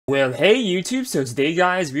Well, hey YouTube, so today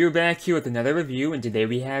guys, we are back here with another review, and today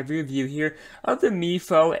we have a review here of the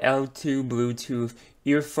Mifo L2 Bluetooth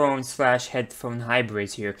earphone slash headphone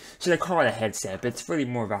hybrids here. So they call it a headset, but it's really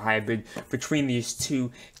more of a hybrid between these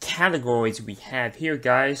two categories we have here,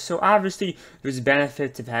 guys. So obviously, there's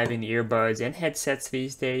benefits of having earbuds and headsets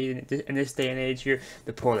these days, in this day and age here.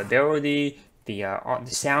 The portability, the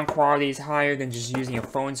sound quality is higher than just using a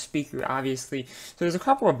phone speaker, obviously. So there's a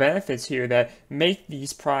couple of benefits here that make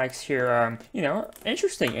these products here,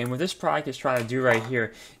 interesting. And what this product is trying to do right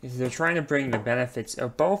here is they're trying to bring the benefits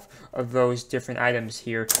of both of those different items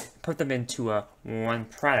here, put them into one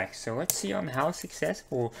product. So let's see how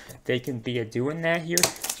successful they can be at doing that here.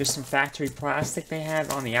 Just some factory plastic they have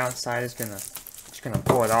on the outside is just gonna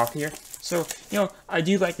pull it off here. So, I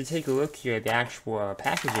do like to take a look here at the actual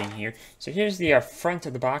packaging here. So here's the front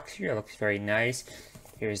of the box here. It looks very nice.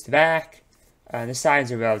 Here's the back. The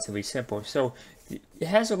sides are relatively simple. So it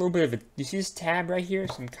has a little bit of you see this tab right here?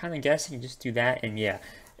 So I'm kind of guessing you just do that, and yeah,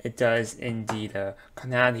 it does indeed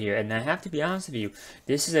come out here. And I have to be honest with you,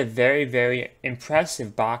 this is a very, very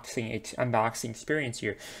impressive unboxing experience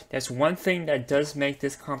here. That's one thing that does make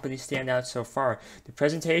this company stand out so far. The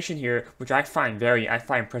presentation here, which I find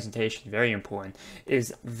presentation very important,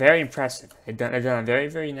 is very impressive. They've done a very,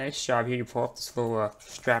 very nice job here. You pull up this little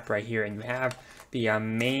strap right here, and you have the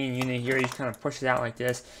main unit here. You just kind of push it out like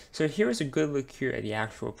this. So here's a good look here at the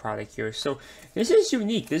actual product here. So this is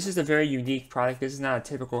unique. This is a very unique product. This is not a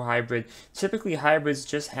typical hybrid. Typically hybrids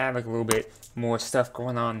just have like a little bit more stuff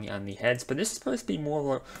going on the heads, but this is supposed to be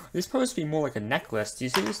more. Like a necklace. Do you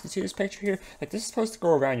see this? Do you see this picture here? Like this is supposed to go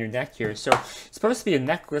around your neck here. So it's supposed to be a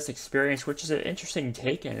necklace experience, which is an interesting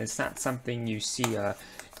take, and it's not something you see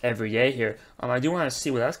every day here. I do want to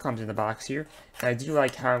see what else comes in the box here. And I do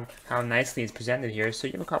like how nicely it's presented here. So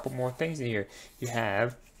you have a couple more things in here. You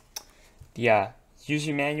have the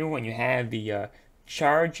user manual, and you have the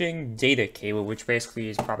charging data cable, which basically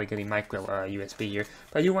is probably going to be micro USB here.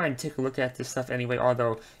 But I do want to take a look at this stuff anyway,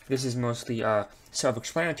 although this is mostly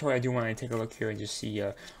self-explanatory. I do want to take a look here and just see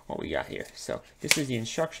what we got here. So this is the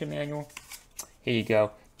instruction manual. Here you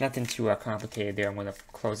go. Nothing too complicated there. I'm going to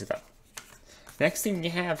close it up. Next thing you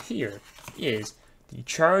have here is the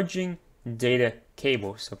charging data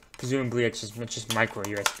cable. So presumably it's just micro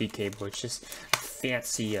USB cable. It's just a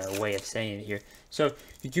fancy way of saying it here. So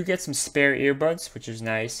you do get some spare earbuds, which is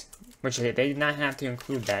nice. Which they did not have to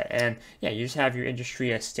include that. And yeah, you just have your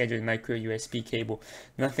industry standard micro USB cable.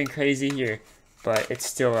 Nothing crazy here, but it's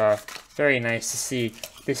still very nice to see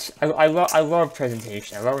this. I love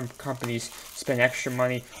presentation. I love when companies spend extra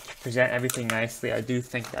money to present everything nicely. I do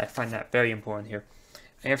think that I find that very important here.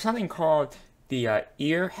 I have something called the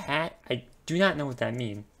ear hat. I do not know what that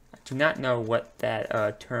means. I do not know what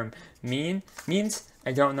that term means.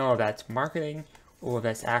 I don't know if that's marketing or if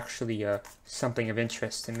that's actually something of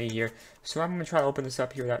interest to me here. So I'm going to try to open this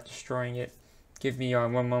up here without destroying it. Give me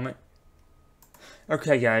one moment.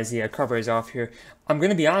 Okay guys, the cover is off here. I'm going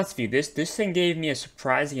to be honest with you, this thing gave me a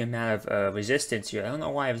surprising amount of resistance here. I don't know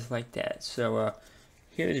why it was like that. So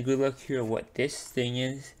here's a good look here at what this thing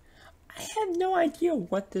is. I have no idea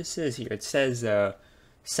what this is here. It says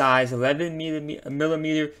size 11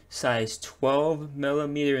 millimeter, size 12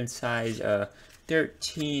 millimeter, and size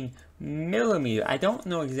 13 millimeter. I don't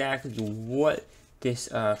know exactly what this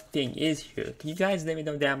thing is here. Can you guys let me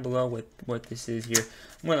know down below what this is here?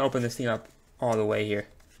 I'm going to open this thing up all the way here.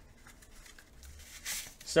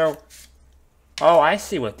 So, oh, I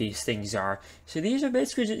see what these things are. So these are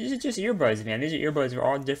basically just earbuds, man. These are earbuds for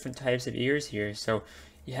all different types of ears here. So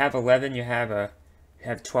you have 11, you have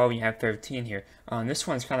 12, and you have 13 here. This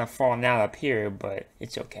one's kind of falling out up here, but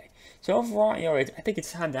it's okay. So overall, I think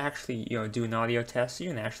it's time to actually, do an audio test. So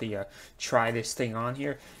you can actually try this thing on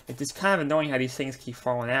here. It's kind of annoying how these things keep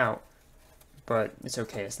falling out, but it's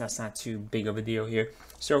okay. It's not too big of a deal here.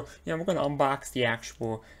 So, we're going to unbox the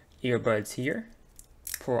actual earbuds here.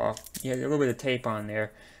 Pull off, a little bit of tape on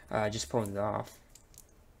there. Just pulled it off.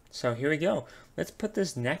 So here we go. Let's put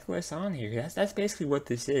this necklace on here. That's basically what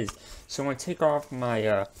this is. So I'm going to take off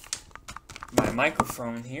my my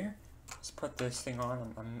microphone here. Let's put this thing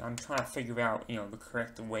on. I'm trying to figure out, the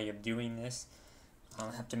correct way of doing this.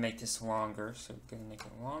 I'll have to make this longer, so we're going to make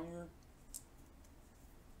it longer.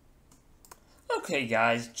 Okay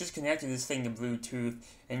guys, just connected this thing to Bluetooth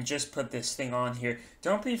and just put this thing on here.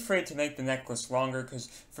 Don't be afraid to make the necklace longer, because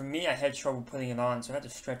for me I had trouble putting it on, so I had to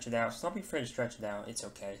stretch it out. So don't be afraid to stretch it out, it's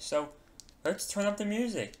okay. So let's turn up the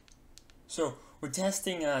music. So we're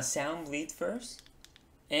testing sound bleed first,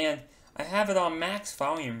 and I have it on max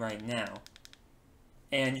volume right now.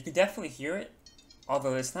 And you can definitely hear it,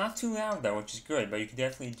 although it's not too loud though, which is good, but you can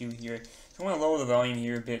definitely do hear it. So I'm going to lower the volume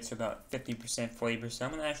here a bit to about 50%, 40%. I'm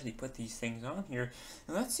going to actually put these things on here,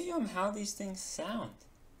 and let's see how these things sound.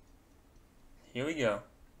 Here we go.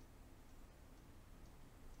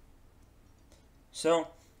 So,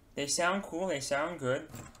 they sound cool, they sound good.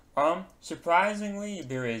 Surprisingly,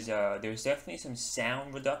 there's definitely some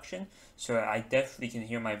sound reduction, so I definitely can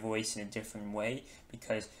hear my voice in a different way,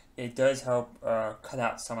 because it does help cut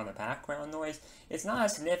out some of the background noise. It's not a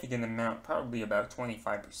significant amount, probably about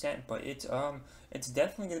 25%, but it's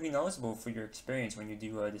definitely going to be noticeable for your experience when you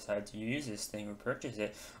do decide to use this thing or purchase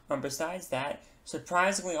it. Besides that,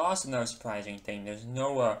 surprisingly, also no surprising thing, there's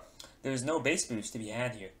no bass boost to be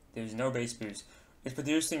had here. There's no bass boost. It's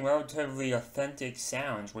producing relatively authentic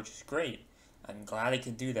sounds, which is great. I'm glad it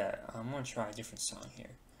could do that. I'm going to try a different song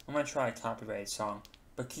here. I'm going to try a copyrighted song,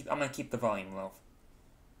 but I'm going to keep the volume low.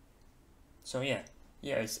 So yeah,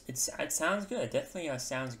 it sounds good. It definitely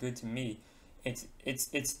sounds good to me.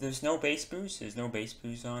 There's no bass boost. There's no bass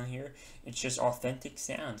boost on here. It's just authentic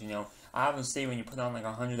sound. You know, obviously when you put on like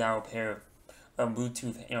a $100 pair of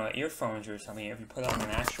Bluetooth, earphones or something, if you put on an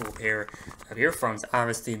actual pair of earphones,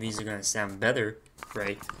 obviously these are going to sound better,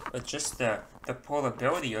 right? But just the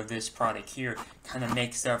portability of this product here kind of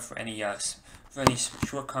makes up for any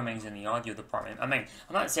shortcomings in the audio department. I mean,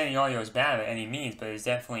 I'm not saying the audio is bad by any means, but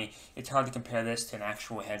it's hard to compare this to an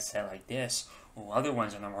actual headset like this or other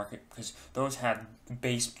ones on the market, because those have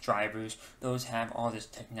bass drivers, those have all this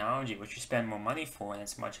technology which you spend more money for, and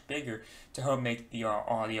it's much bigger to help make the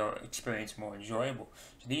audio experience more enjoyable.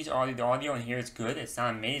 So the audio in here is good. It's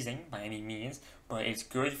not amazing by any means, but it's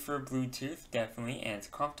good for Bluetooth, definitely, and it's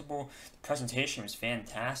comfortable. The presentation was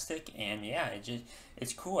fantastic, and yeah,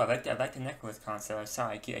 it's cool. I like the necklace concept. I'm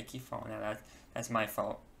sorry, I keep falling out. That's my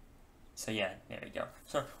fault. So yeah, there we go.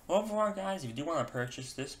 So overall, guys, if you do want to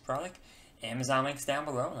purchase this product, Amazon links down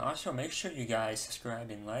below, and also make sure you guys subscribe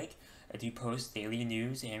and like. I do post daily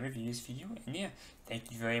news and reviews for you, and yeah,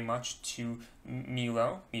 thank you very much to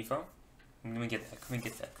Mifo. Let me get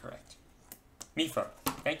that correct. Mifo.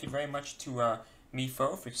 Thank you very much to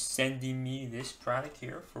Mifo for sending me this product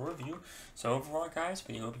here for review. So overall, guys,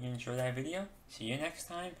 we hope you enjoyed that video. See you next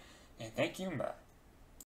time, and thank you, and bye.